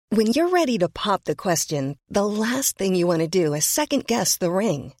When you're ready to pop the question, the last thing you want to do is second-guess the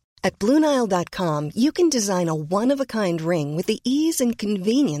ring. At BlueNile.com, you can design a one-of-a-kind ring with the ease and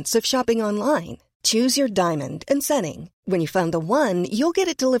convenience of shopping online. Choose your diamond and setting. When you find the one, you'll get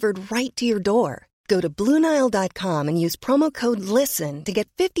it delivered right to your door. Go to BlueNile.com and use promo code LISTEN to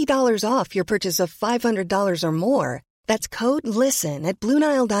get $50 off your purchase of $500 or more. That's code LISTEN at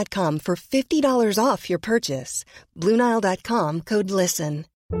BlueNile.com for $50 off your purchase. BlueNile.com, code LISTEN.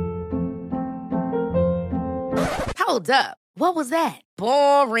 Hold up. What was that?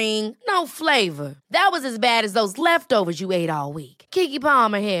 Boring. No flavor. That was as bad as those leftovers you ate all week. Keke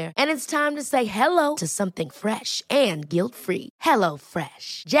Palmer here, and it's time to say hello to something fresh and guilt-free. Hello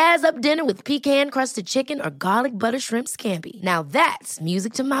Fresh. Jazz up dinner with pecan-crusted chicken or garlic butter shrimp scampi. Now that's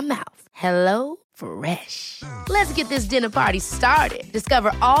music to my mouth. Hello Fresh. Let's get this dinner party started.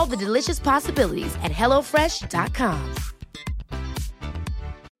 Discover all the delicious possibilities at HelloFresh.com.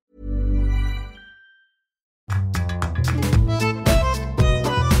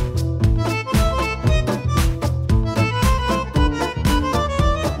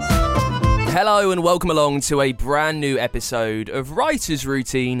 Hello and welcome along to a brand new episode of Writer's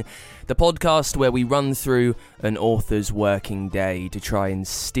Routine, the podcast where we run through an author's working day to try and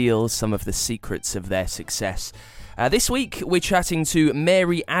steal some of the secrets of their success. This week we're chatting to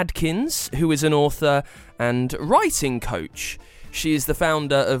Mary Adkins, who is an author and writing coach. She is the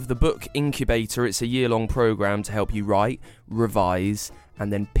founder of the Book Incubator. It's a year-long program to help you write, revise,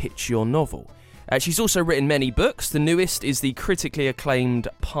 and then pitch your novel. She's also written many books. The newest is the critically acclaimed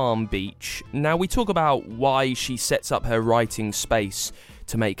Palm Beach. Now, we talk about why she sets up her writing space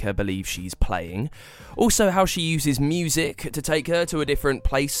to make her believe she's playing. Also, how she uses music to take her to a different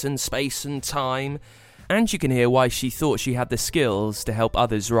place and space and time. And you can hear why she thought she had the skills to help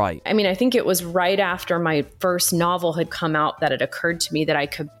others write. I mean, I think it was right after my first novel had come out that it occurred to me that I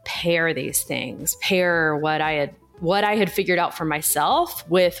could pair these things, pair what I had figured out for myself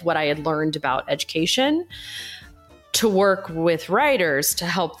with what I had learned about education to work with writers to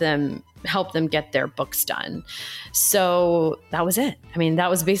help them get their books done. So that was it. I mean, that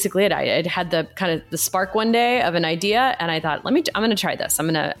was basically it. I had the kind of the spark one day of an idea, and I thought, I'm going to try this. I'm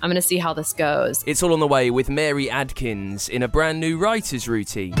going to see how this goes. It's all on the way with Mary Adkins in a brand new Writer's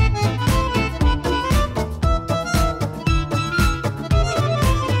Routine.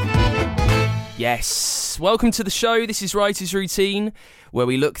 Yes, welcome to the show. This is Writer's Routine, where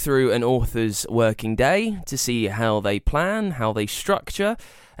we look through an author's working day to see how they plan, how they structure,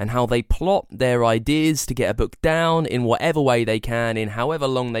 and how they plot their ideas to get a book down in whatever way they can, in however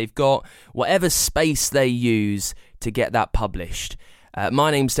long they've got, whatever space they use to get that published. My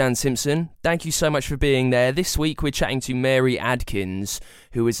name's Dan Simpson. Thank you so much for being there. This week we're chatting to Mary Adkins,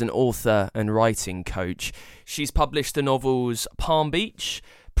 who is an author and writing coach. She's published the novels Palm Beach,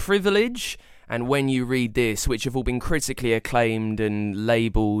 Privilege, and When You Read This, which have all been critically acclaimed and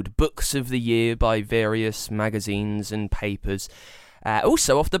labelled books of the year by various magazines and papers.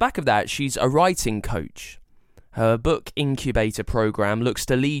 Also, off the back of that, she's a writing coach. Her Book Incubator program looks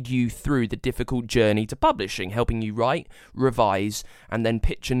to lead you through the difficult journey to publishing, helping you write, revise, and then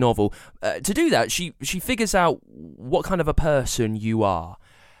pitch a novel. To do that, she figures out what kind of a person you are,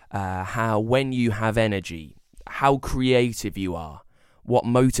 when you have energy, how creative you are, what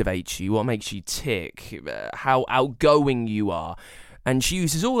motivates you, what makes you tick, how outgoing you are. And she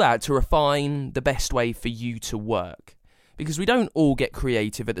uses all that to refine the best way for you to work. Because we don't all get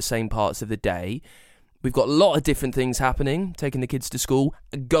creative at the same parts of the day. We've got a lot of different things happening, taking the kids to school,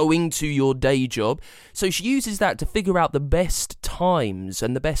 going to your day job. So she uses that to figure out the best times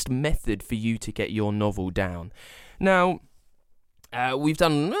and the best method for you to get your novel down. Now, we've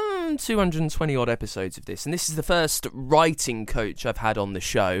done 220 odd episodes of this, and this is the first writing coach I've had on the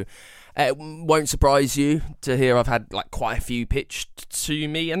show. It won't surprise you to hear I've had quite a few pitched to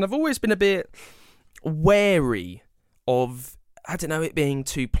me, and I've always been a bit wary of, it being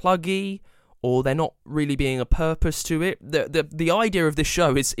too pluggy, or there not really being a purpose to it. The idea of this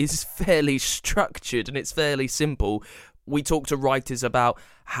show is fairly structured, and it's fairly simple. We talk to writers about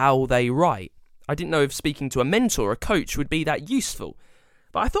how they write. I didn't know if speaking to a mentor, a coach, would be that useful.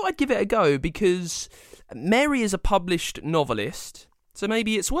 But I thought I'd give it a go because Mary is a published novelist, so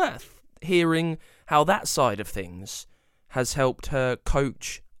maybe it's worth hearing how that side of things has helped her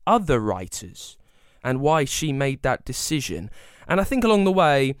coach other writers and why she made that decision. And I think along the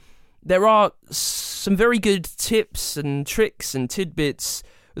way, there are some very good tips and tricks and tidbits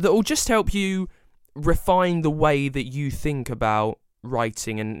that will just help you refine the way that you think about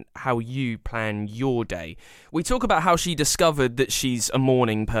writing and how you plan your day. We talk about how she discovered that she's a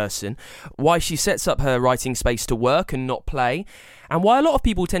morning person, why she sets up her writing space to work and not play, and why a lot of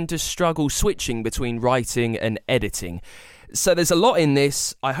people tend to struggle switching between writing and editing. So there's a lot in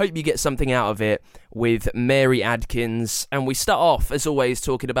this. I hope you get something out of it with Mary Adkins. And we start off, as always,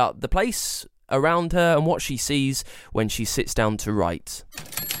 talking about the place around her and what she sees when she sits down to write.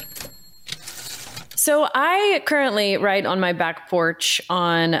 So I currently write on my back porch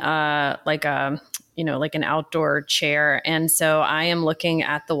on like an outdoor chair. And so I am looking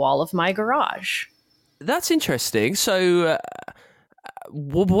at the wall of my garage. That's interesting. So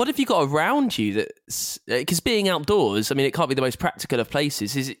what have you got around you that's, because being outdoors, I mean, it can't be the most practical of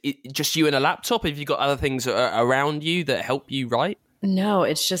places. Is it just you and a laptop? Have you got other things around you that help you write? No,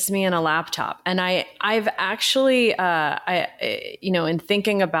 it's just me and a laptop. And I've actually, in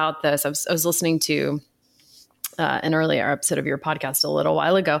thinking about this, I was listening to an earlier episode of your podcast a little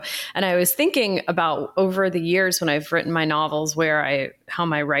while ago. And I was thinking about over the years when I've written my novels how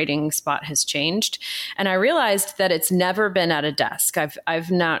my writing spot has changed. And I realized that it's never been at a desk. I've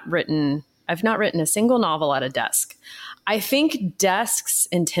not written a single novel at a desk. I think desks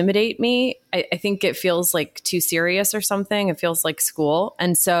intimidate me. I think it feels like too serious or something. It feels like school.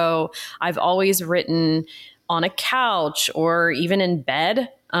 And so I've always written on a couch or even in bed.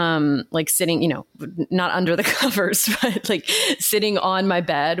 Like sitting, not under the covers, but like sitting on my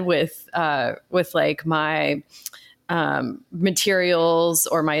bed with like my materials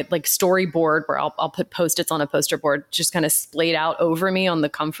or my like storyboard where I'll put Post-its on a poster board, just kind of splayed out over me on the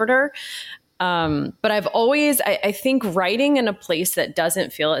comforter. But I've always, I think writing in a place that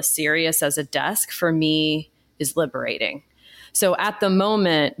doesn't feel as serious as a desk for me is liberating. So at the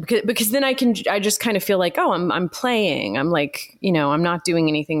moment, because then I just kind of feel like, oh, I'm playing. I'm like, I'm not doing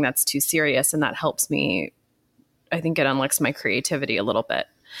anything that's too serious. And that helps me. I think it unlocks my creativity a little bit.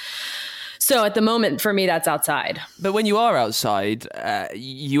 So at the moment for me, that's outside. But when you are outside,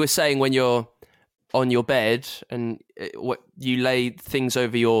 you were saying when you're on your bed and what you lay things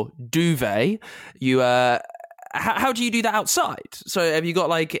over your duvet, how do you do that outside? So have you got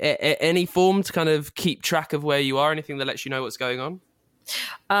like any form to kind of keep track of where you are? Anything that lets you know what's going on?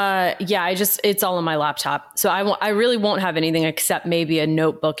 It's all on my laptop. So I really won't have anything except maybe a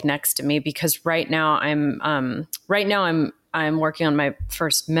notebook next to me because right now I'm working on my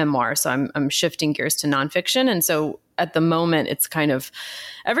first memoir. So I'm shifting gears to nonfiction. And so at the moment, it's kind of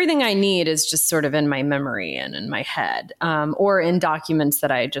everything I need is just sort of in my memory and in my head, or in documents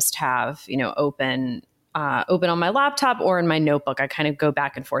that I just have, open on my laptop or in my notebook. I kind of go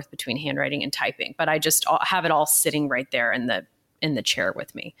back and forth between handwriting and typing, but I just have it all sitting right there in the chair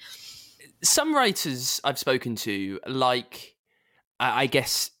with me. Some writers I've spoken to, like, I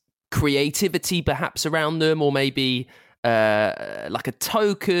guess, creativity perhaps around them, or maybe like a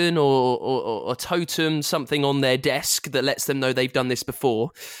token or a totem, something on their desk that lets them know they've done this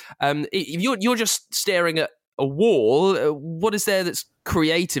before. If you're just staring at a wall, what is there that's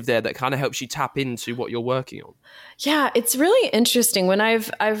creative there that kind of helps you tap into what you're working on? Yeah, it's really interesting. When I've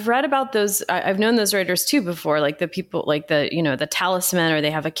read about those, I've known those writers too before, like the people, like the talisman, or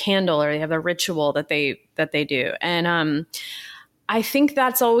they have a candle, or they have a ritual that they do, and I think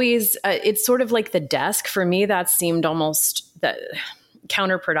that's always it's sort of like the desk for me. That seemed almost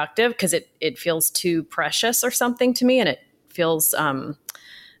counterproductive because it feels too precious or something to me, and it feels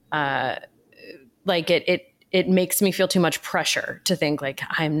like it makes me feel too much pressure to think like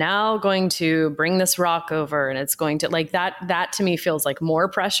I'm now going to bring this rock over and it's going to like that to me feels like more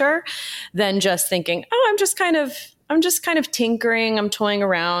pressure than just thinking, oh, I'm just kind of tinkering, I'm toying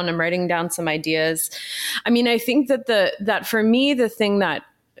around, I'm writing down some ideas. I mean, I think that for me, the thing that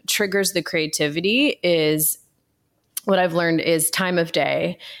triggers the creativity is what I've learned is time of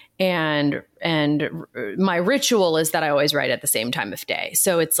day. And my ritual is that I always write at the same time of day.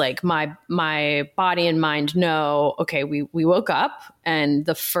 So it's like my body and mind know, okay, we woke up and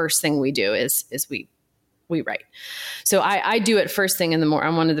the first thing we do is we write. So I do it first thing in the morning.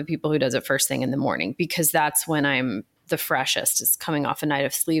 I'm one of the people who does it first thing in the morning because that's when I'm the freshest, is coming off a night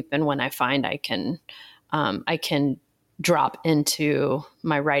of sleep. And when I find I can drop into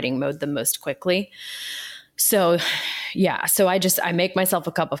my writing mode the most quickly. So yeah, so I make myself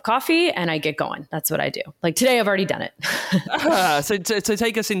a cup of coffee and I get going. That's what I do. Like today, I've already done it. So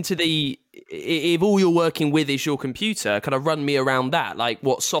take us into if all you're working with is your computer, kind of run me around that. Like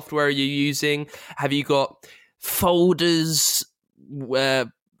what software are you using? Have you got folders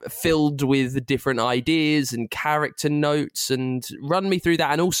filled with different ideas and character notes? And run me through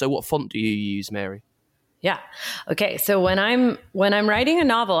that. And also, what font do you use, Mary? Yeah. Okay. So when I'm writing a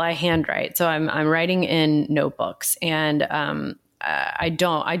novel, I handwrite. So I'm writing in notebooks, and I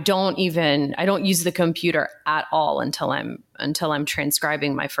don't use the computer at all until I'm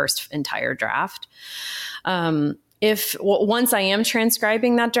transcribing my first entire draft. Once I am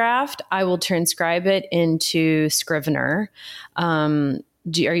transcribing that draft, I will transcribe it into Scrivener. Are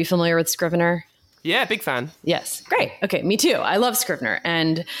you familiar with Scrivener? Yeah, big fan. Yes. Great. Okay. Me too. I love Scrivener.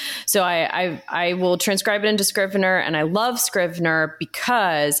 And so I will transcribe it into Scrivener, and I love Scrivener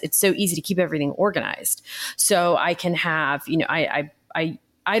because it's so easy to keep everything organized. So I can have,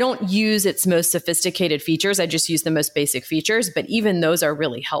 I don't use its most sophisticated features. I just use the most basic features, but even those are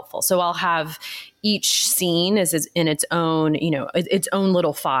really helpful. So I'll have each scene is in its own, its own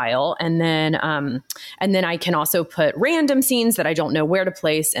little file. And then I can also put random scenes that I don't know where to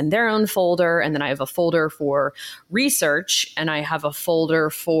place in their own folder. And then I have a folder for research, and I have a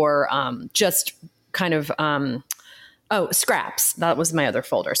folder for just kind of, scraps. That was my other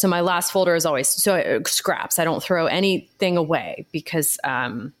folder. So my last folder is always scraps. I don't throw anything away because,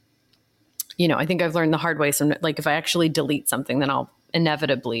 I think I've learned the hard way. So like if I actually delete something, then I'll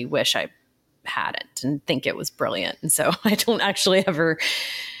inevitably wish I hadn't and think it was brilliant. And so I don't actually ever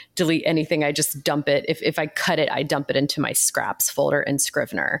delete anything. I just dump it. If I cut it, I dump it into my scraps folder in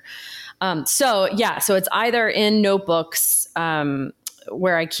Scrivener. So it's either in notebooks,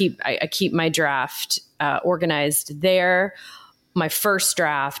 where I keep my draft organized there, my first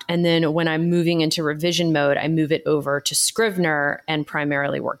draft, and then when I'm moving into revision mode, I move it over to Scrivener and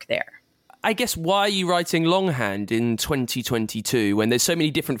primarily work there. I guess, why are you writing longhand in 2022 when there's so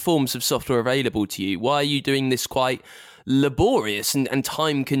many different forms of software available to you? Why are you doing this quite laborious and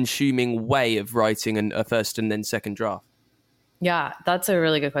time-consuming way of writing a first and then second draft? Yeah, that's a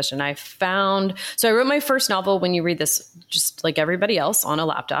really good question. I wrote my first novel, when you read this, just like everybody else, on a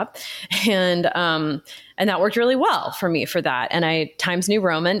laptop. And that worked really well for me for that. And Times New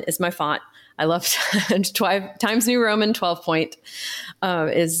Roman is my font. I love Times New Roman 12 point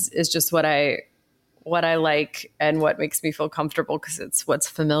is just what I like and what makes me feel comfortable because it's what's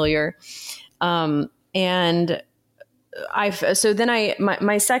familiar. My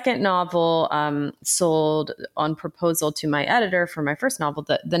second novel sold on proposal to my editor for my first novel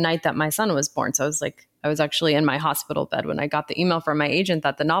the night that my son was born. So I was actually in my hospital bed when I got the email from my agent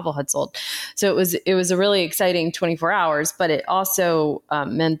that the novel had sold. So it was a really exciting 24 hours, but it also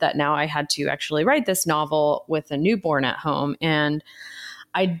meant that now I had to actually write this novel with a newborn at home. And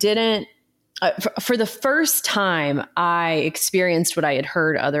I didn't, for the first time, I experienced what I had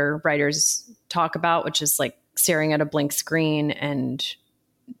heard other writers talk about, which is like staring at a blank screen and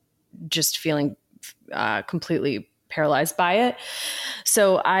just feeling completely paralyzed by it.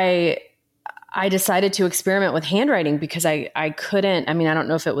 So I decided to experiment with handwriting because I couldn't, I don't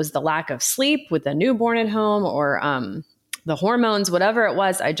know if it was the lack of sleep with a newborn at home or the hormones, whatever it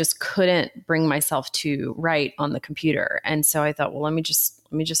was, I just couldn't bring myself to write on the computer. And so I thought, well, let me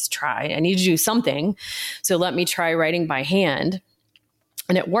just try. I need to do something. So let me try writing by hand.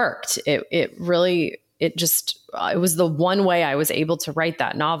 And it worked. It was the one way I was able to write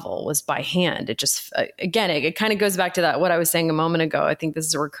that novel was by hand. It just, again, it kind of goes back to what I was saying a moment ago. I think this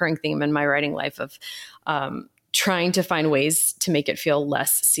is a recurring theme in my writing life of trying to find ways to make it feel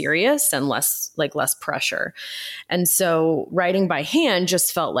less serious and less pressure. And so writing by hand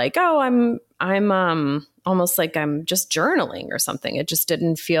just felt like, I'm almost like I'm just journaling or something. It just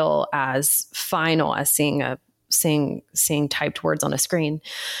didn't feel as final as seeing typed words on a screen.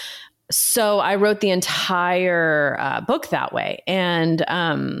 So I wrote the entire book that way, and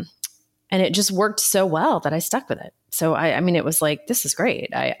it just worked so well that I stuck with it. So it was like, this is great.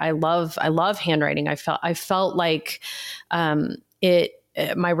 I love handwriting. I felt like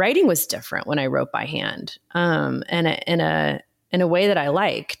my writing was different when I wrote by hand, and in a way that I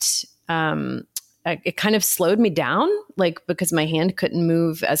liked. It kind of slowed me down, because my hand couldn't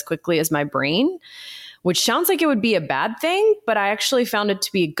move as quickly as my brain, which sounds like it would be a bad thing, but I actually found it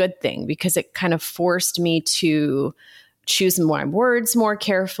to be a good thing because it kind of forced me to choose my words more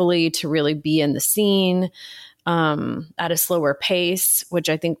carefully, to really be in the scene at a slower pace, which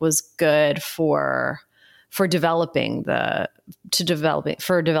I think was good for developing the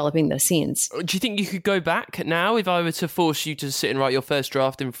scenes. Do you think you could go back now if I were to force you to sit and write your first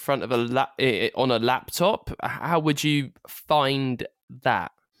draft in front of on a laptop? How would you find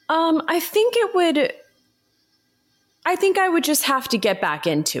that? I think I would just have to get back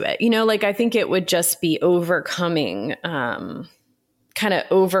into it. I think it would just be overcoming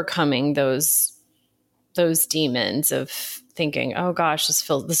those demons of thinking, oh gosh, this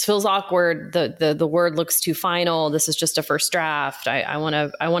feels awkward. The word looks too final. This is just a first draft. I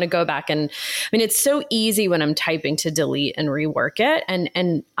want to go back and, it's so easy when I'm typing to delete and rework it.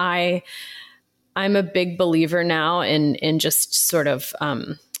 And I'm a big believer now in just sort of,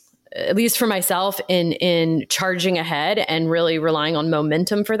 at least for myself, in charging ahead and really relying on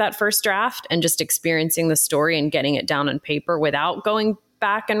momentum for that first draft and just experiencing the story and getting it down on paper without going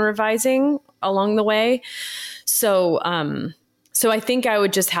back and revising along the way. So I think I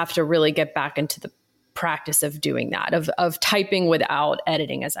would just have to really get back into the practice of doing that, of typing without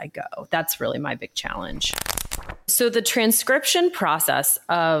editing as I go. That's really my big challenge. So the transcription process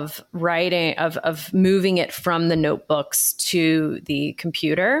of writing, of moving it from the notebooks to the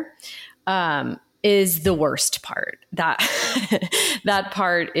computer, is the worst part. That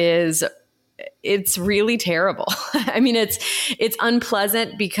part is, it's really terrible. I mean, it's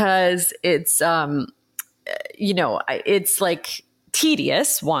unpleasant because it's, it's like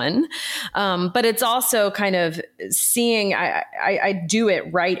tedious, one, but it's also kind of seeing, I do it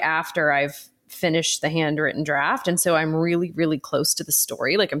right after I've finished the handwritten draft. And so I'm really, really close to the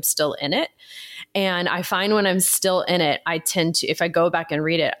story. Like I'm still in it. And I find when I'm still in it, I tend to, if I go back and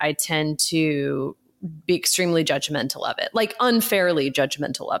read it, I tend to be extremely judgmental of it, like unfairly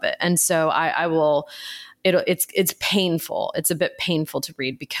judgmental of it. And so it's painful. It's a bit painful to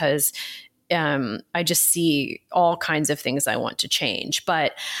read because I just see all kinds of things I want to change,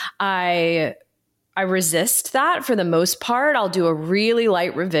 but I resist that for the most part. I'll do a really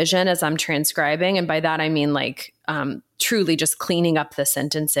light revision as I'm transcribing. And by that, I mean like truly just cleaning up the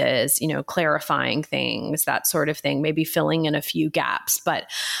sentences, clarifying things, that sort of thing, maybe filling in a few gaps.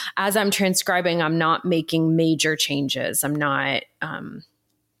 But as I'm transcribing, I'm not making major changes. I'm not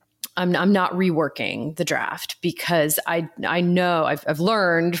reworking the draft because I know I've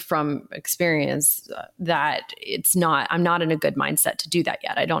learned from experience that I'm not in a good mindset to do that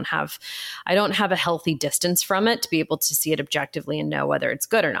yet. I don't have a healthy distance from it to be able to see it objectively and know whether it's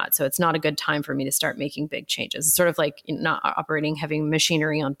good or not. So it's not a good time for me to start making big changes. It's sort of like not operating heavy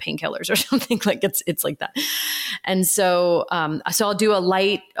machinery on painkillers or something. Like it's like that. And so I'll do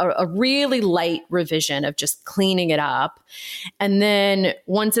a really light revision of just cleaning it up. And then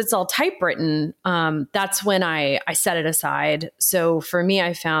once it's all typewritten, that's when I set it aside. So for me,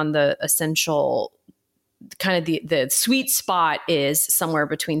 I found the essential kind of the sweet spot is somewhere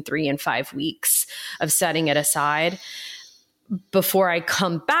between 3 and 5 weeks of setting it aside before I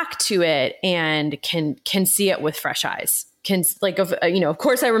come back to it and can see it with fresh eyes. Of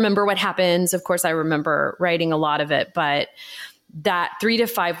course I remember what happens. Of course I remember writing a lot of it, but that 3 to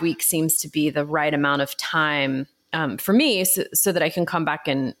 5 weeks seems to be the right amount of time for me, so that I can come back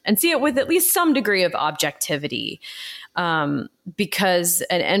and see it with at least some degree of objectivity. Because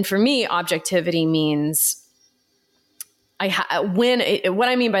for me, objectivity means what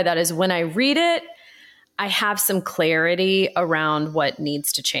I mean by that is when I read it, I have some clarity around what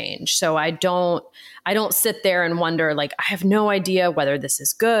needs to change. So I don't sit there and wonder, like, I have no idea whether this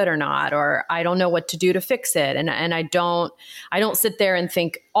is good or not, or I don't know what to do to fix it. And I don't sit there and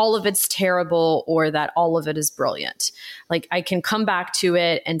think all of it's terrible or that all of it is brilliant. Like I can come back to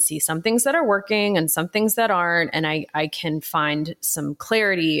it and see some things that are working and some things that aren't. And I can find some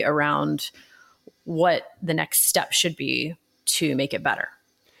clarity around what the next step should be to make it better.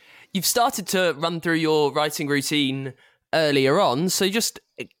 You've started to run through your writing routine earlier on, so just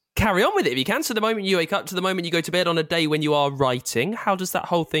carry on with it if you can. So the moment you wake up to the moment you go to bed on a day when you are writing, how does that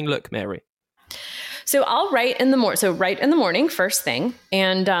whole thing look, Mary? So I'll write in the morning. So write in the morning, first thing.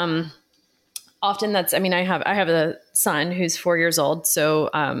 And often I have a son who's 4 years old. So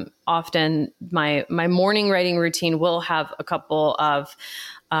often my morning writing routine will have a couple of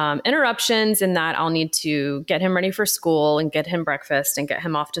interruptions in that I'll need to get him ready for school and get him breakfast and get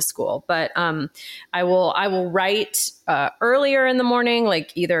him off to school. But I will write earlier in the morning,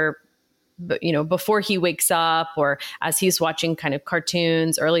 like either before he wakes up or as he's watching kind of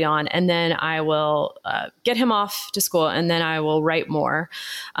cartoons early on. And then I will get him off to school and then I will write more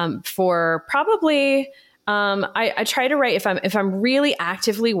for probably I try to write if I'm really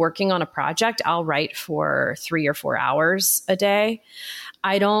actively working on a project, I'll write for 3 or 4 hours a day.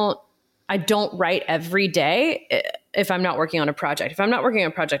 I don't write every day if I'm not working on a project. If I'm not working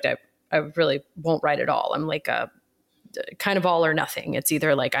on a project, I really won't write at all. I'm like a kind of all or nothing. It's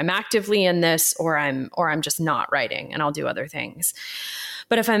either like I'm actively in this or I'm just not writing and I'll do other things.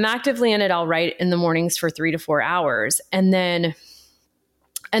 But if I'm actively in it, I'll write in the mornings for 3 to 4 hours. And then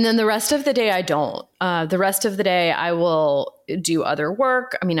the rest of the day, I don't. The rest of the day, I will do other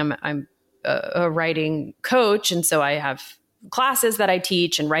work. I mean, I'm a writing coach. And so I have classes that I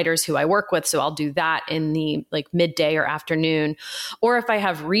teach and writers who I work with. So I'll do that in the like midday or afternoon. Or if I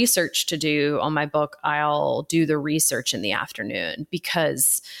have research to do on my book, I'll do the research in the afternoon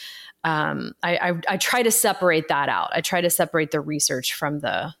because I try to separate that out. I try to separate the research from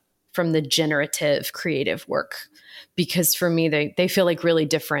the the generative creative work, because for me, they feel like really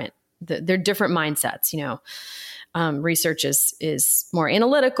different. They're different mindsets, research is more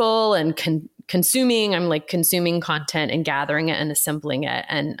analytical and consuming. I'm like consuming content and gathering it and assembling it.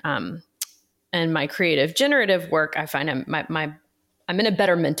 And my creative generative work, I find I'm in a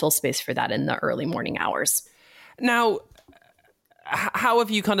better mental space for that in the early morning hours. Now, how have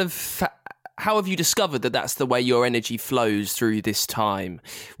you discovered that that's the way your energy flows through this time?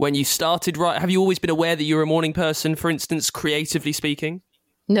 When you started, have you always been aware that you're a morning person, for instance, creatively speaking?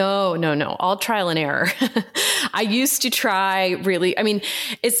 No, all trial and error. I used to try really,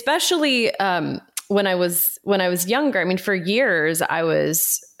 especially when I was younger. For years I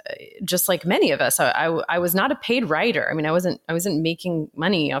was just like many of us. I was not a paid writer. I wasn't making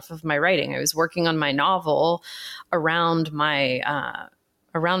money off of my writing. I was working on my novel around my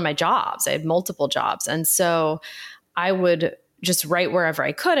jobs. I had multiple jobs. And so I would just write wherever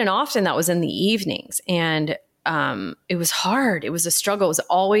I could. And often that was in the evenings. And it was hard. It was a struggle. It was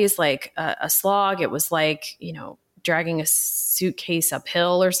always like a slog. It was like, dragging a suitcase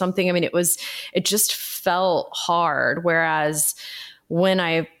uphill or something. It just felt hard. Whereas when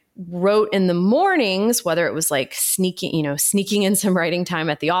I wrote in the mornings, whether it was like sneaking in some writing time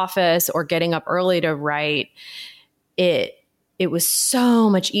at the office or getting up early to write, it was so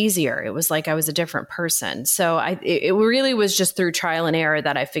much easier. It was like I was a different person. So it really was just through trial and error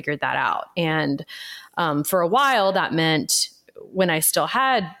that I figured that out. And for a while, that meant when I still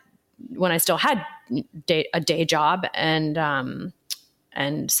had a day job and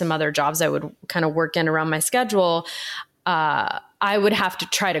some other jobs I would kind of work in around my schedule, I would have to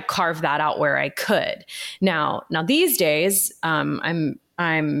try to carve that out where I could. Now these days, I'm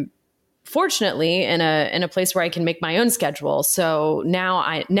fortunately in a place where I can make my own schedule. So now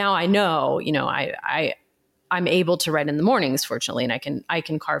I know, I'm able to write in the mornings, fortunately, and I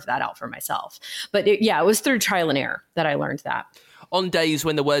can carve that out for myself. But it was through trial and error that I learned that. On days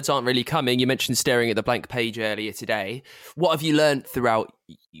when the words aren't really coming, you mentioned staring at the blank page earlier today. What have you learned throughout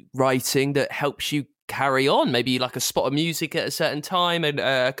writing that helps you carry on? Maybe like a spot of music at a certain time and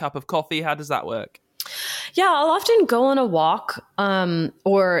a cup of coffee. How does that work? Yeah, I'll often go on a walk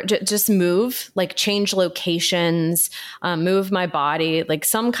or just move, like change locations, move my body, like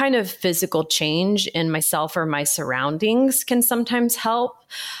some kind of physical change in myself or my surroundings can sometimes help.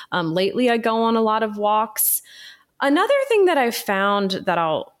 Lately, I go on a lot of walks. Another thing that I've found that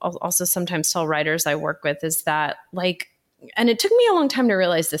I'll also sometimes tell writers I work with is that and it took me a long time to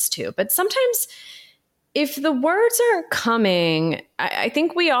realize this too, but sometimes if the words aren't coming, I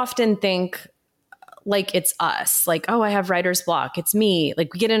think we often think like it's us, like, oh, I have writer's block. It's me.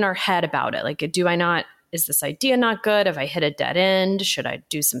 Like we get in our head about it. Like, is this idea not good? Have I hit a dead end? Should I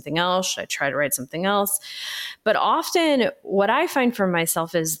do something else? Should I try to write something else? But often what I find for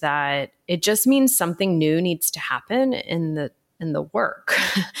myself is that it just means something new needs to happen in the work,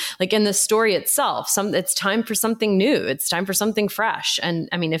 like in the story itself. It's time for something new. It's time for something fresh. And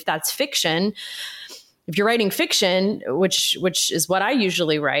if that's fiction, if you're writing fiction, which is what I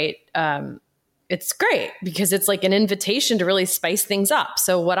usually write, it's great because it's like an invitation to really spice things up.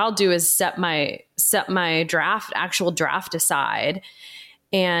 So what I'll do is set my actual draft aside,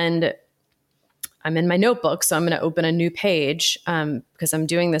 and I'm in my notebook. So I'm going to open a new page because I'm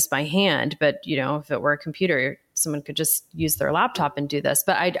doing this by hand. But if it were a computer, someone could just use their laptop and do this.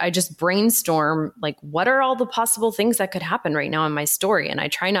 But I just brainstorm, like, what are all the possible things that could happen right now in my story? And I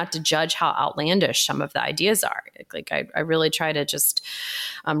try not to judge how outlandish some of the ideas are. Like I really try to just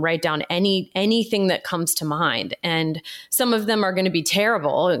write down anything that comes to mind. And some of them are going to be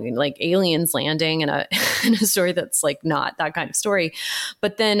terrible, like aliens landing in a story that's like not that kind of story.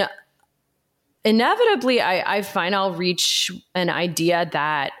 But then inevitably, I find I'll reach an idea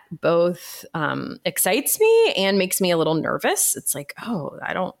that both excites me and makes me a little nervous. It's like, oh,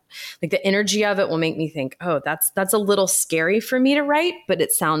 I don't like the energy of it will make me think, oh, that's a little scary for me to write, but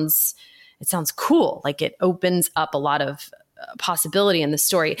it sounds cool. Like it opens up a lot of possibility in the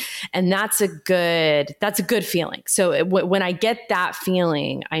story, and that's a good feeling. So when I get that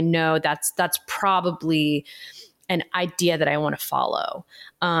feeling, I know that's probably an idea that I want to follow.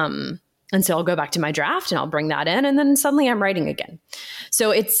 And so I'll go back to my draft and I'll bring that in, and then suddenly I'm writing again.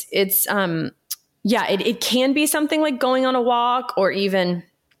 So it can be something like going on a walk, or even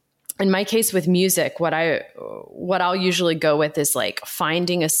in my case with music, what I'll usually go with is like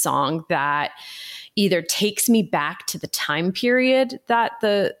finding a song that either takes me back to the time period that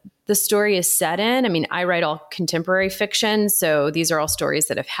the story is set in. I mean, I write all contemporary fiction, so these are all stories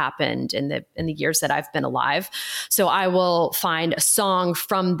that have happened in the years that I've been alive. So I will find a song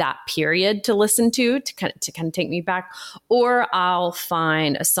from that period to listen to kind of take me back, or I'll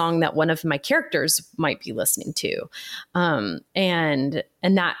find a song that one of my characters might be listening to, and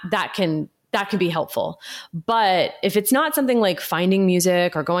that can be helpful. But if it's not something like finding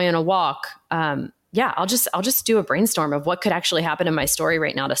music or going on a walk, I'll just do a brainstorm of what could actually happen in my story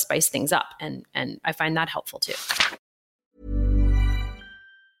right now to spice things up. And I find that helpful too.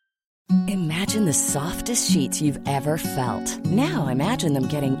 Imagine the softest sheets you've ever felt. Now imagine them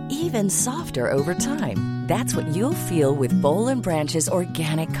getting even softer over time. That's what you'll feel with Boll & Branch's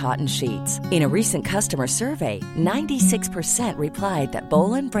organic cotton sheets. In a recent customer survey, 96% replied that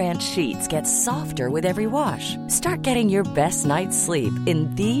Boll & Branch sheets get softer with every wash. Start getting your best night's sleep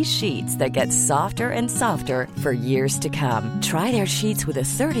in these sheets that get softer and softer for years to come. Try their sheets with a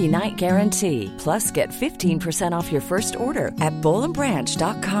 30-night guarantee. Plus, get 15% off your first order at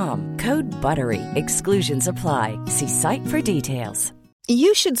bollandbranch.com. Code BUTTERY. Exclusions apply. See site for details.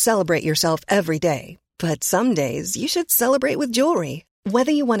 You should celebrate yourself every day, but some days you should celebrate with jewelry.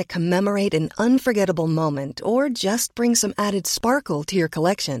 Whether you want to commemorate an unforgettable moment or just bring some added sparkle to your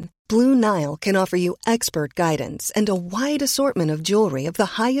collection, Blue Nile can offer you expert guidance and a wide assortment of jewelry of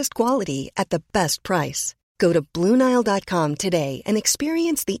the highest quality at the best price. Go to BlueNile.com today and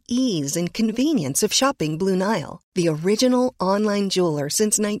experience the ease and convenience of shopping Blue Nile, the original online jeweler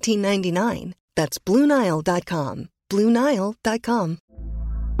since 1999. That's BlueNile.com. BlueNile.com.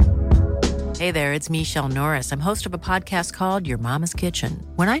 Hey there, it's Michelle Norris. I'm host of a podcast called Your Mama's Kitchen.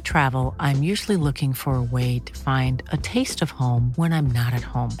 When I travel, I'm usually looking for a way to find a taste of home when I'm not at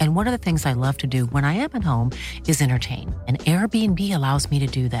home. And one of the things I love to do when I am at home is entertain. And Airbnb allows me to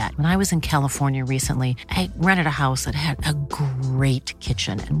do that. When I was in California recently, I rented a house that had a great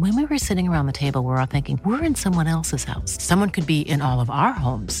kitchen. And when we were sitting around the table, we're all thinking, we're in someone else's house. Someone could be in all of our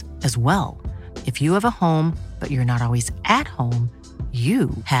homes as well. If you have a home, but you're not always at home, you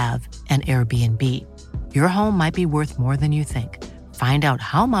have an Airbnb. Your home might be worth more than you think. Find out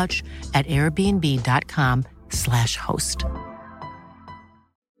how much at airbnb.com/host.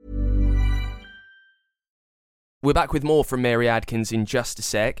 We're back with more from Mary Adkins in just a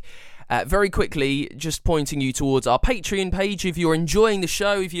sec. Very quickly, just pointing you towards our Patreon page. If you're enjoying the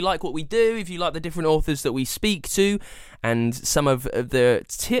show, if you like what we do, if you like the different authors that we speak to, and some of the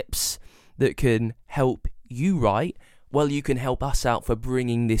tips that can help you write, well, you can help us out for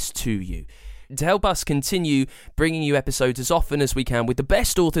bringing this to you. To help us continue bringing you episodes as often as we can with the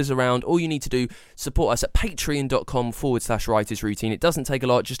best authors around, all you need to do, support us at patreon.com/writers routine. It doesn't take a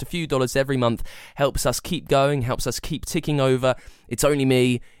lot, just a few dollars every month, helps us keep going, helps us keep ticking over. It's only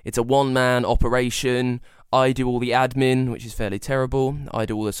me, it's a one-man operation. I do all the admin, which is fairly terrible. I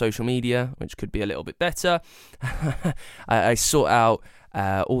do all the social media, which could be a little bit better. I sort out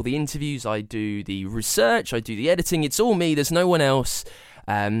all the interviews, I do the research, I do the editing. It's all me, there's no one else.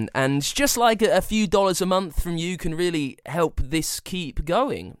 And just like a few dollars a month from you can really help this keep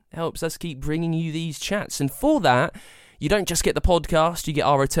going, helps us keep bringing you these chats. And for that, you don't just get the podcast, you get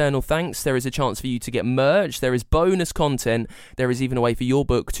our eternal thanks. There is a chance for you to get merch, there is bonus content, there is even a way for your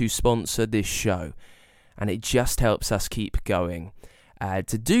book to sponsor this show. And it just helps us keep going.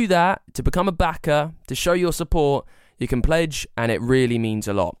 To do that, to become a backer, to show your support, you can pledge, and it really means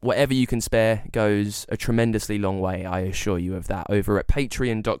a lot. Whatever you can spare goes a tremendously long way, I assure you of that, over at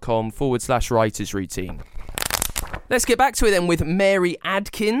patreon.com/writers routine. Let's get back to it then with Mary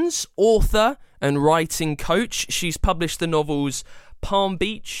Adkins, author and writing coach. She's published the novels Palm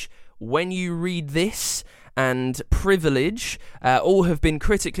Beach, When You Read This, and Privilege. All have been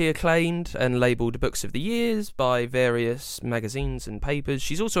critically acclaimed and labelled books of the years by various magazines and papers.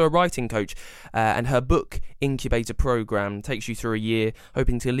 She's also a writing coach, and her book incubator program takes you through a year,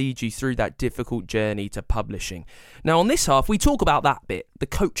 hoping to lead you through that difficult journey to publishing. Now on this half, we talk about that bit, the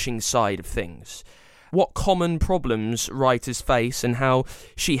coaching side of things. What common problems writers face and how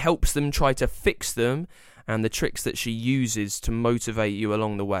she helps them try to fix them, and the tricks that she uses to motivate you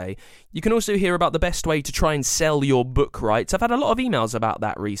along the way. You can also hear about the best way to try and sell your book rights. I've had a lot of emails about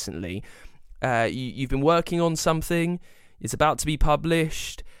that recently. You've been working on something, it's about to be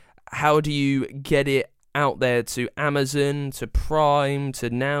published. How do you get it out there to Amazon, to Prime, to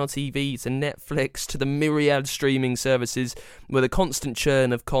Now TV, to Netflix, to the myriad streaming services with a constant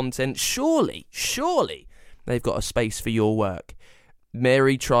churn of content? Surely they've got a space for your work.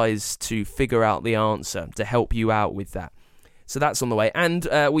 Mary tries to figure out the answer to help you out with that. So that's on the way. And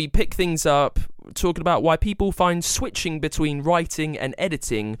we pick things up talking about why people find switching between writing and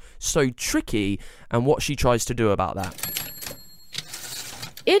editing so tricky and what she tries to do about that.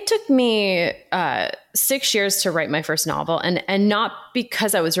 It took me 6 years to write my first novel, and not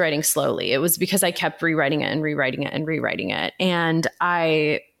because I was writing slowly. It was because I kept rewriting it and rewriting it and rewriting it. And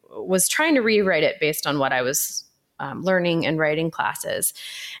I was trying to rewrite it based on what I was learning in writing classes.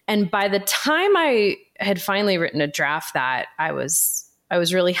 And by the time I had finally written a draft that I was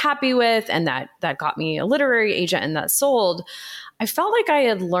really happy with, and that got me a literary agent and that sold, I felt like I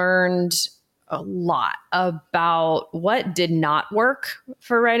had learned a lot about what did not work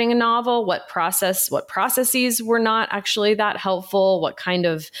for writing a novel, what processes were not actually that helpful, what kind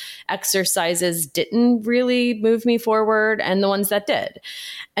of exercises didn't really move me forward, and the ones that did.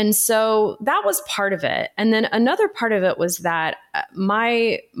 And so that was part of it. And then another part of it was that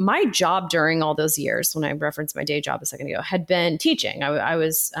my job during all those years, when I referenced my day job a second ago, had been teaching. I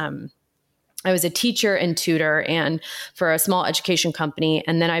was a teacher and tutor and for a small education company.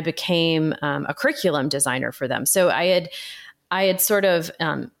 And then I became a curriculum designer for them. So I had sort of,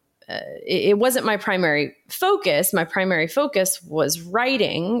 it wasn't my primary focus. My primary focus was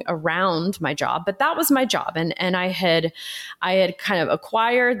writing around my job, but that was my job. And I had kind of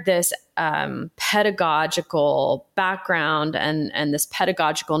acquired this pedagogical background and this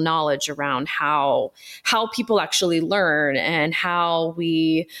pedagogical knowledge around how people actually learn and how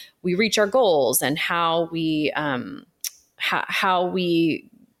we reach our goals and how we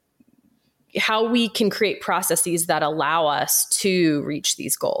can create processes that allow us to reach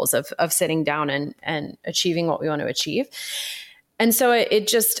these goals of sitting down and achieving what we want to achieve. And so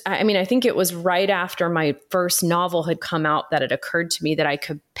I think it was right after my first novel had come out that it occurred to me that I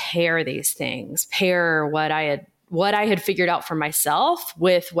could pair these things, pair what I had figured out for myself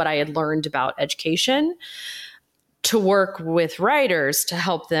with what I had learned about education, to work with writers to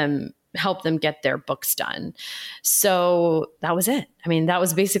help them get their books done. So that was it. I mean, that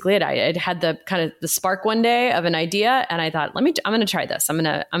was basically it. I had the kind of the spark one day of an idea, and I thought, I'm going to try this. I'm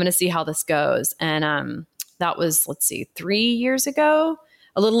going to see how this goes. And that was, 3 years ago,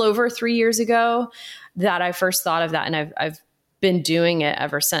 a little over 3 years ago, that I first thought of that, and I've been doing it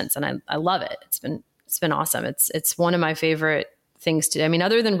ever since, and I love it. It's been awesome. It's one of my favorite things to do. I mean,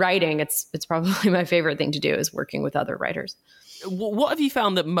 other than writing, it's probably my favorite thing to do is working with other writers. What have you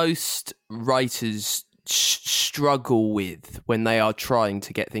found that most writers struggle with when they are trying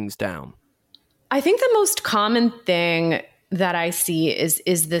to get things down? I think the most common thing that I see is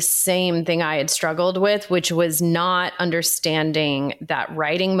the same thing I had struggled with, which was not understanding that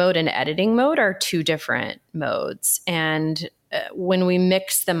writing mode and editing mode are two different modes. And when we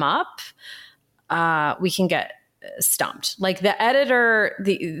mix them up, we can get stumped. Like the editor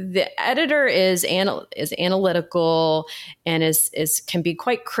is analytical and is can be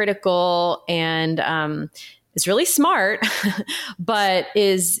quite critical and is really smart, but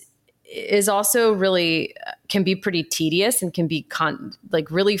is also really can be pretty tedious and can be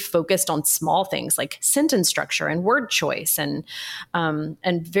really focused on small things like sentence structure and word choice and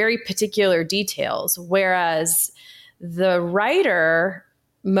very particular details. Whereas the writer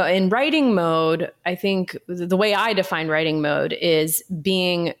in writing mode, I think the way I define writing mode is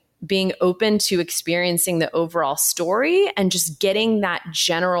being open to experiencing the overall story and just getting that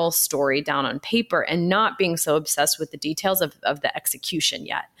general story down on paper and not being so obsessed with the details of the execution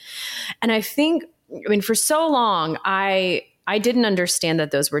yet. And I think, for so long, I didn't understand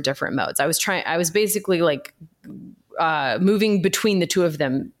that those were different modes. I was basically moving between the two of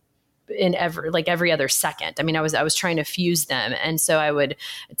them in every other second. I mean, I was trying to fuse them. And so I would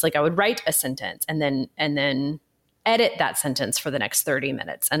write a sentence and then edit that sentence for the next 30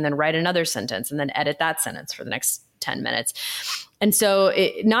 minutes and then write another sentence and then edit that sentence for the next 10 minutes. And so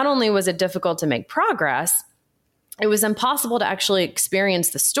not only was it difficult to make progress, it was impossible to actually experience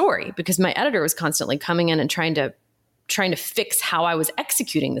the story because my editor was constantly coming in and trying to fix how I was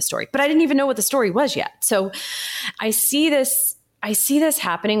executing the story, but I didn't even know what the story was yet. So I see this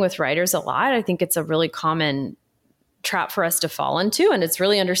happening with writers a lot. I think it's a really common trap for us to fall into. And it's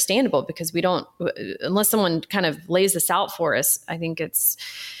really understandable because unless someone kind of lays this out for us, I think it's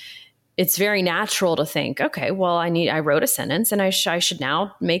very natural to think, okay, well, I wrote a sentence and I should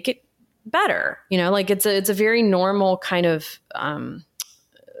now make it better. It's a very normal kind of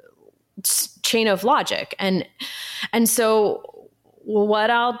chain of logic. And so what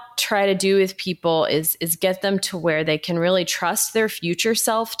I'll try to do with people is get them to where they can really trust their future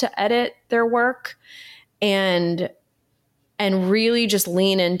self to edit their work and really just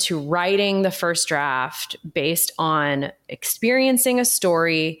lean into writing the first draft based on experiencing a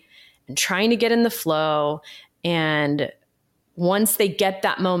story and trying to get in the flow and once they get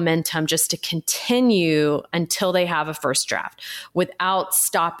that momentum, just to continue until they have a first draft without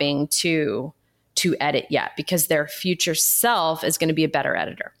stopping to edit yet, because their future self is going to be a better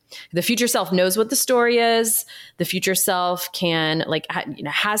editor. The future self knows what the story is. The future self can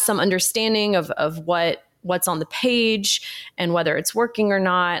has some understanding of what's on the page and whether it's working or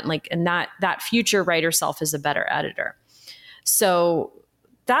not. And that future writer self is a better editor. So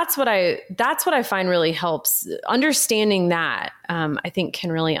that's what I find really helps. Understanding that, I think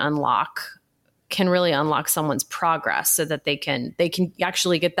can really unlock someone's progress so that they can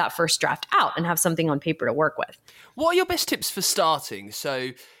actually get that first draft out and have something on paper to work with. What are your best tips for starting? So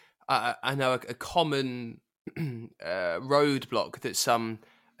I know a common roadblock that some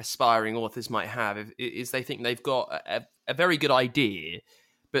aspiring authors might have is they think they've got a very good idea,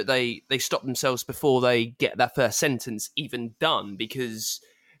 but they stop themselves before they get that first sentence even done because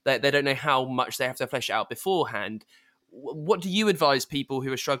they don't know how much they have to flesh it out beforehand. What do you advise people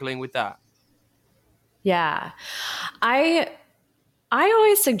who are struggling with that? Yeah, I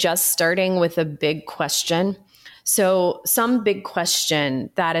always suggest starting with a big question. So some big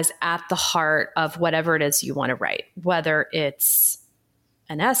question that is at the heart of whatever it is you want to write, whether it's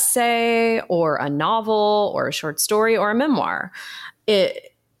an essay or a novel or a short story or a memoir.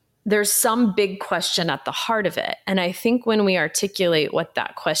 There's some big question at the heart of it. And I think when we articulate what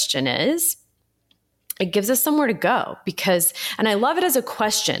that question is, it gives us somewhere to go and I love it as a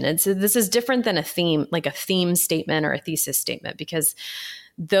question. This is different than a theme, like a theme statement or a thesis statement, because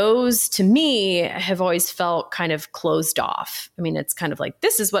those to me have always felt kind of closed off. I mean, it's kind of like,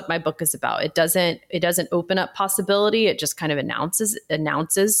 this is what my book is about. It doesn't open up possibility. It just kind of announces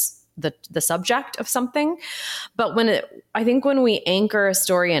the subject of something. But I think when we anchor a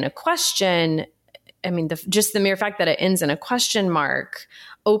story in a question, I mean, just the mere fact that it ends in a question mark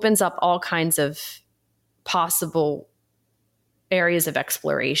opens up all kinds of possible areas of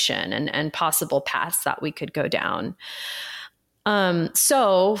exploration and possible paths that we could go down.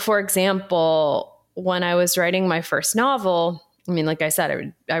 So, for example, when I was writing my first novel, I mean, like I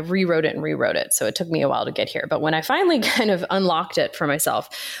said, I rewrote it. So it took me a while to get here. But when I finally kind of unlocked it for myself,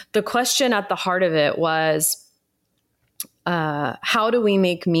 the question at the heart of it was, how do we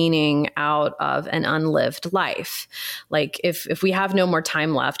make meaning out of an unlived life? Like if we have no more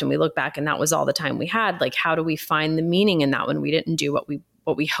time left and we look back and that was all the time we had, like, how do we find the meaning in that when we didn't do what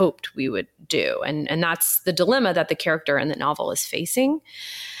we hoped we would do? And that's the dilemma that the character in the novel is facing.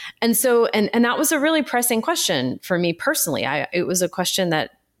 And so, and that was a really pressing question for me personally. It was a question that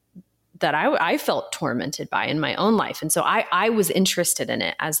I felt tormented by in my own life. And so I was interested in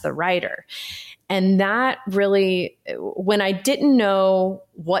it as the writer. And that really, when I didn't know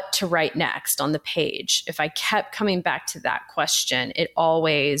what to write next on the page, if I kept coming back to that question, it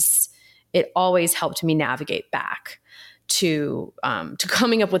always helped me navigate back to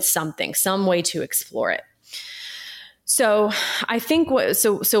coming up with some way to explore it. So I think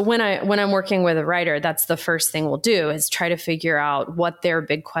so when I'm working with a writer, that's the first thing we'll do is try to figure out what their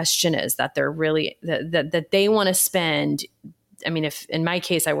big question is that they're really that they want to spend. I mean, if in my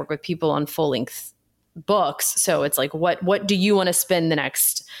case, I work with people on full length books. So it's like, what do you want to spend the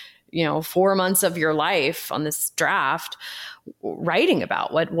next, 4 months of your life on this draft writing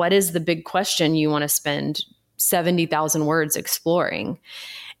about? What is the big question you want to spend 70,000 words exploring?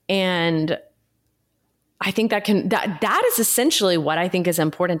 And I think that is essentially what I think is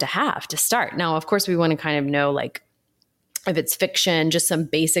important to have to start. Now, of course, we want to kind of know, like, if it's fiction, just some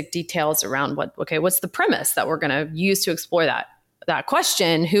basic details around what's the premise that we're going to use to explore that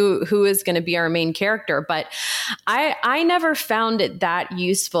question, who is going to be our main character. But I never found it that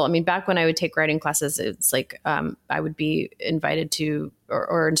useful. I mean, back when I would take writing classes, it's like I would be invited to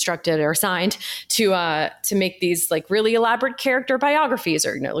or instructed or assigned to make these like really elaborate character biographies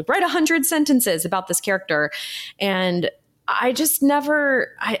or like write 100 sentences about this character. And I just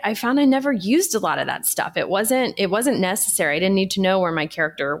I found I never used a lot of that stuff. It wasn't necessary. I didn't need to know where my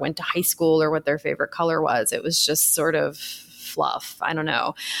character went to high school or what their favorite color was. It was just sort of fluff. I don't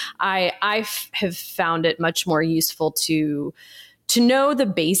know. I have found it much more useful to know the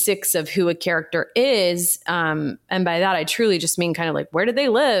basics of who a character is. And by that, I truly just mean kind of like, where do they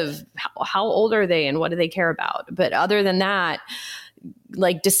live? How old are they? And what do they care about? But other than that,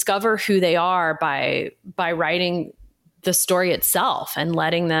 like, discover who they are by writing the story itself and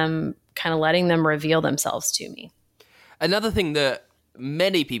letting them reveal themselves to me. Another thing that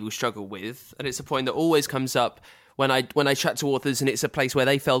many people struggle with, and it's a point that always comes up when I chat to authors, and it's a place where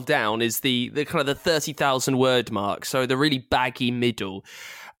they fell down, is the kind of the 30,000 word mark. So the really baggy middle.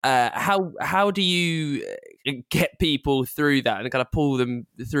 How do you get people through that and kind of pull them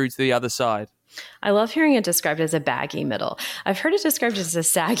through to the other side? I love hearing it described as a baggy middle. I've heard it described as a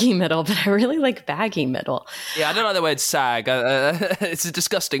saggy middle, but I really like baggy middle. Yeah, I don't like the word sag. It's a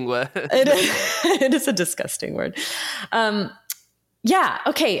disgusting word. It is a disgusting word. Yeah.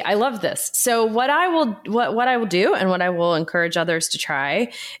 Okay. I love this. So what I will do and what I will encourage others to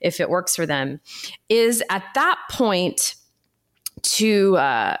try if it works for them is at that point to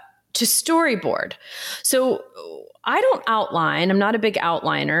storyboard. So I don't outline. I'm not a big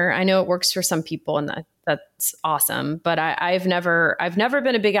outliner. I know it works for some people and that's awesome, but I've never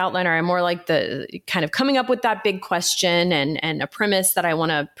been a big outliner. I'm more like the kind of coming up with that big question and a premise that I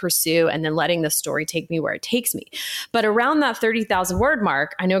want to pursue and then letting the story take me where it takes me. But around that 30,000 word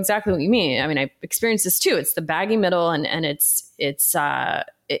mark, I know exactly what you mean. I mean, I experienced this too. It's the baggy middle and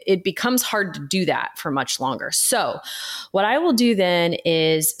it becomes hard to do that for much longer. So what I will do then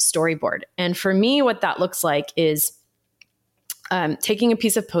is storyboard. And for me, what that looks like is taking a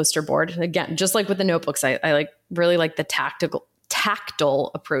piece of poster board. Again, just like with the notebooks, I really like the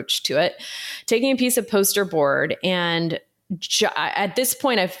tactile approach to it. Taking a piece of poster board and at this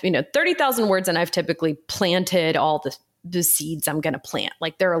point, I've 30,000 words, and I've typically planted all the seeds I'm going to plant.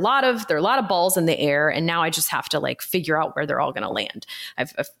 Like there are a lot of balls in the air, and now I just have to like figure out where they're all going to land.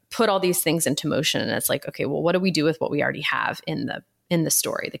 I've put all these things into motion, and it's like, okay, well, what do we do with what we already have in the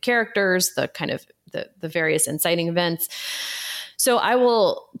story? The characters, the kind of the various inciting events. So I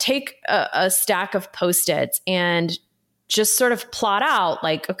will take a stack of Post-its and just sort of plot out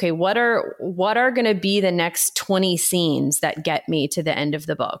like, okay, what are going to be the next 20 scenes that get me to the end of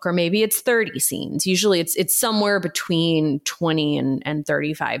the book? Or maybe it's 30 scenes. Usually it's somewhere between 20 and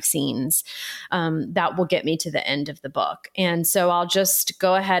 35 scenes that will get me to the end of the book. And so I'll just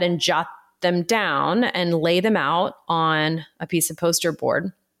go ahead and jot them down and lay them out on a piece of poster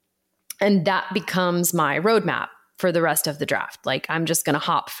board. And that becomes my roadmap for the rest of the draft. Like I'm just going to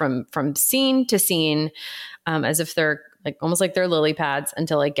hop from scene to scene as if they're like almost like they're lily pads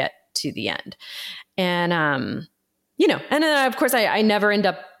until I get to the end. And, and then of course I never end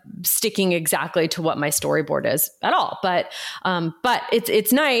up sticking exactly to what my storyboard is at all. But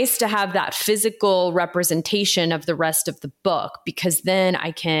it's nice to have that physical representation of the rest of the book, because then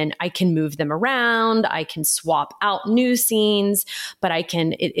I can move them around. I can swap out new scenes, but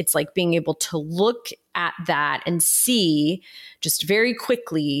it's like being able to look at that and see just very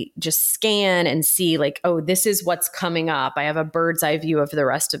quickly, just scan and see like, oh, this is what's coming up. I have a bird's eye view of the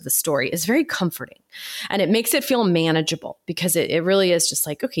rest of the story. Is very comforting. And it makes it feel manageable, because it really is just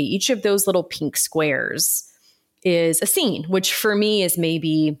like, okay, each of those little pink squares is a scene, which for me is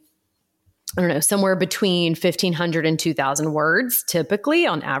maybe, I don't know, somewhere between 1,500 and 2,000 words, typically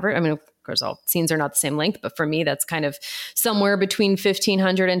on average. I mean, of course, all scenes are not the same length, but for me, that's kind of somewhere between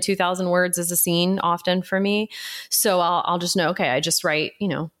 1,500 and 2,000 words is a scene often for me. So I'll just know, okay, I just write,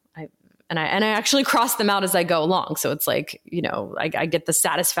 I actually cross them out as I go along. So it's like, I get the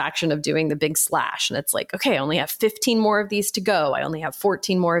satisfaction of doing the big slash, and it's like, okay, I only have 15 more of these to go. I only have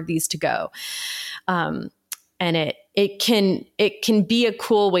 14 more of these to go. And it can be a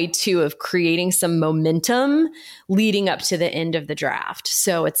cool way too of creating some momentum leading up to the end of the draft.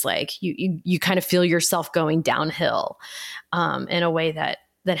 So it's like you kind of feel yourself going downhill in a way that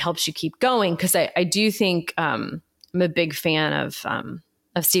helps you keep going. Because I do think I'm a big fan of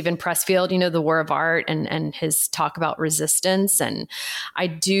Stephen Pressfield, The War of Art and his talk about resistance. And I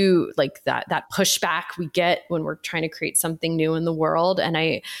do like that pushback we get when we're trying to create something new in the world. And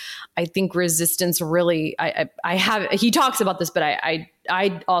I think resistance really, he talks about this, but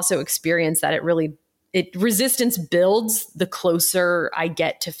I also experience that resistance builds the closer I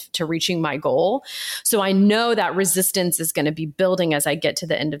get to reaching my goal. So I know that resistance is going to be building as I get to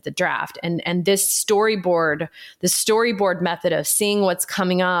the end of the draft. And this storyboard method of seeing what's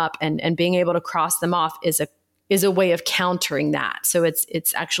coming up and being able to cross them off is a way of countering that. So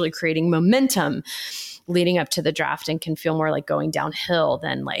it's actually creating momentum leading up to the draft, and can feel more like going downhill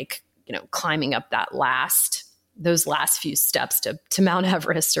than like, climbing up those last few steps to Mount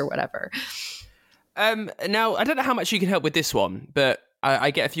Everest or whatever. Now, I don't know how much you can help with this one, but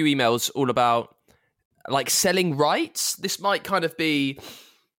I get a few emails all about like selling rights. This might kind of be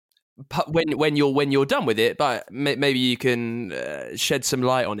when you're done with it, but maybe you can shed some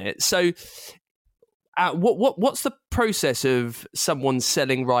light on it. So, what's the process of someone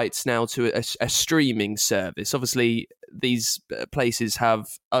selling rights now to a streaming service? Obviously, these places have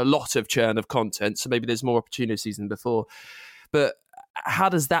a lot of churn of content, so maybe there's more opportunities than before. But how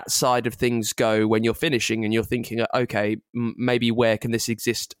does that side of things go when you're finishing and you're thinking, okay, maybe where can this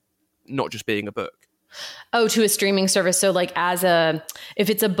exist, not just being a book? Oh, to a streaming service. So like if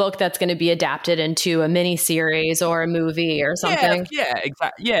it's a book that's going to be adapted into a mini series or a movie or something. Yeah,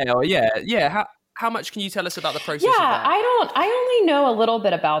 exactly. Yeah. How much can you tell us about the process of that? I only know a little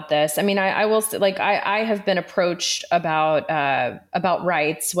bit about this. I mean, I will like, I have been approached about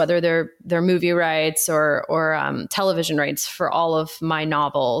rights, whether they're movie rights or television rights for all of my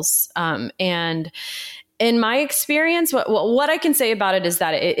novels. And in my experience, what I can say about it is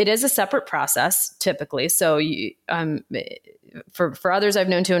that it is a separate process typically. So for others I've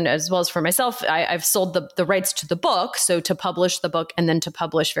known to, and as well as for myself, I've sold the rights to the book. So to publish the book and then to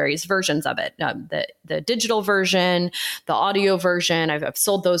publish various versions of it, the digital version, the audio version, I've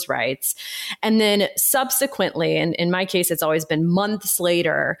sold those rights. And then subsequently, and in my case, it's always been months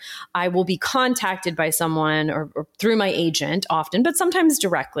later, I will be contacted by someone or through my agent often, but sometimes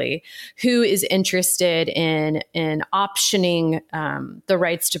directly, who is interested in optioning the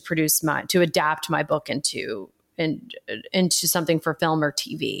rights to adapt my book into something for film or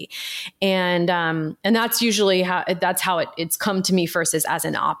TV. And that's usually how it's come to me first, is as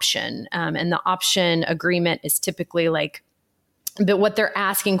an option. And the option agreement is typically like, but what they're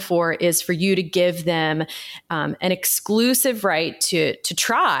asking for is for you to give them an exclusive right to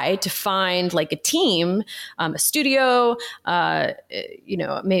try to find like a team, a studio,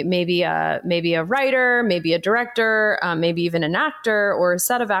 maybe a writer, maybe a director, maybe even an actor or a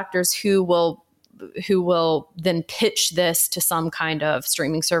set of actors who will then pitch this to some kind of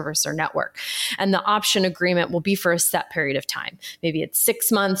streaming service or network. And the option agreement will be for a set period of time. Maybe it's 6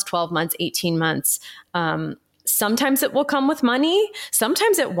 months, 12 months, 18 months. Sometimes it will come with money.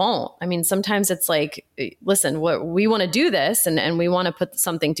 Sometimes it won't. I mean, sometimes it's like, listen, we want to do this and we want to put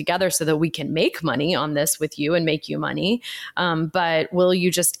something together so that we can make money on this with you and make you money. But will you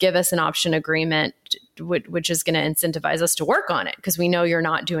just give us an option agreement which is going to incentivize us to work on it because we know you're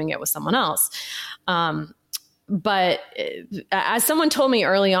not doing it with someone else. But as someone told me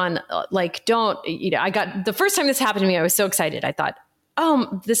early on, like, the first time this happened to me, I was so excited. I thought,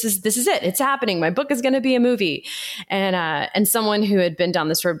 oh, this is it. It's happening. My book is going to be a movie. And someone who had been down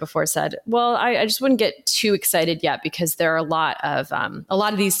this road before said, well, I just wouldn't get too excited yet because there are a lot of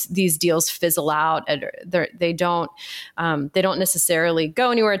these deals fizzle out. And they don't necessarily go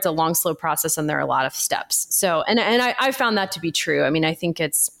anywhere. It's a long, slow process and there are a lot of steps. So, and I found that to be true. I mean, I think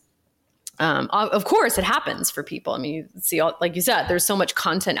it's, of course it happens for people. I mean, you see, like you said, there's so much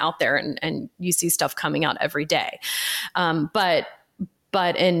content out there and you see stuff coming out every day. But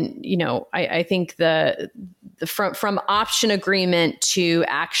I think the from option agreement to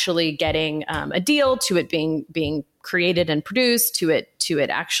actually getting a deal, to it being created and produced, to it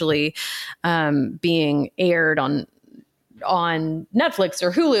actually being aired on Netflix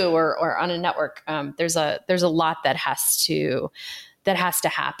or Hulu or on a network, there's a lot that has to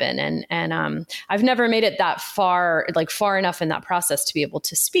happen. And I've never made it that far enough in that process to be able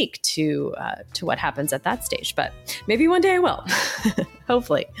to speak to what happens at that stage. But maybe one day I will,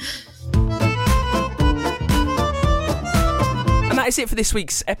 hopefully. And that is it for this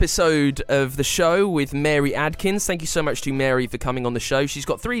week's episode of the show with Mary Adkins. Thank you so much to Mary for coming on the show. She's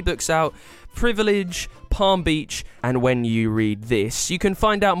got 3 books out: Privilege, Palm Beach, and When You Read This. You can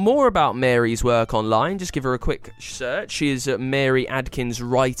find out more about Mary's work online. Just give her a quick search. She is at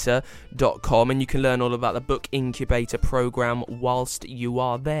maryadkinswriter.com, and you can learn all about the Book Incubator program whilst you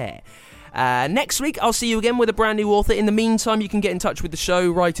are there. Next week, I'll see you again with a brand new author. In the meantime, you can get in touch with the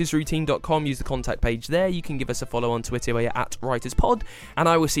show, writersroutine.com. Use the contact page there. You can give us a follow on Twitter where you're at WritersPod, and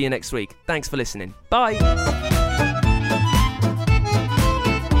I will see you next week. Thanks for listening. Bye.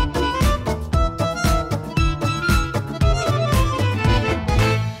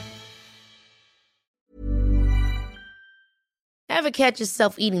 Ever catch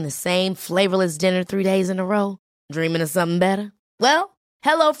yourself eating the same flavorless dinner 3 days in a row? Dreaming of something better? Well,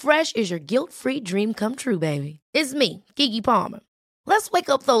 HelloFresh is your guilt-free dream come true, baby. It's me, Keke Palmer. Let's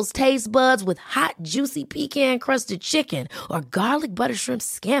wake up those taste buds with hot, juicy pecan-crusted chicken or garlic butter shrimp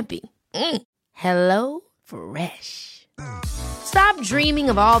scampi. Hello Fresh. Stop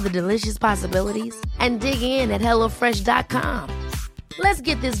dreaming of all the delicious possibilities and dig in at HelloFresh.com. Let's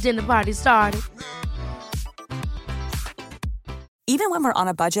get this dinner party started. Even when we're on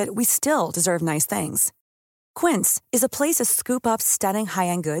a budget, we still deserve nice things. Quince is a place to scoop up stunning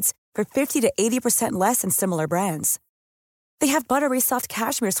high-end goods for 50 to 80% less than similar brands. They have buttery soft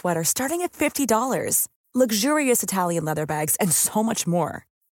cashmere sweaters starting at $50, luxurious Italian leather bags, and so much more.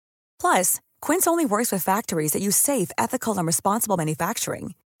 Plus, Quince only works with factories that use safe, ethical, and responsible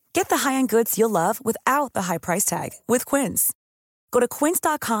manufacturing. Get the high-end goods you'll love without the high price tag with Quince. Go to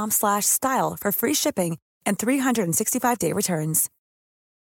quince.com/style for free shipping and 365-day returns.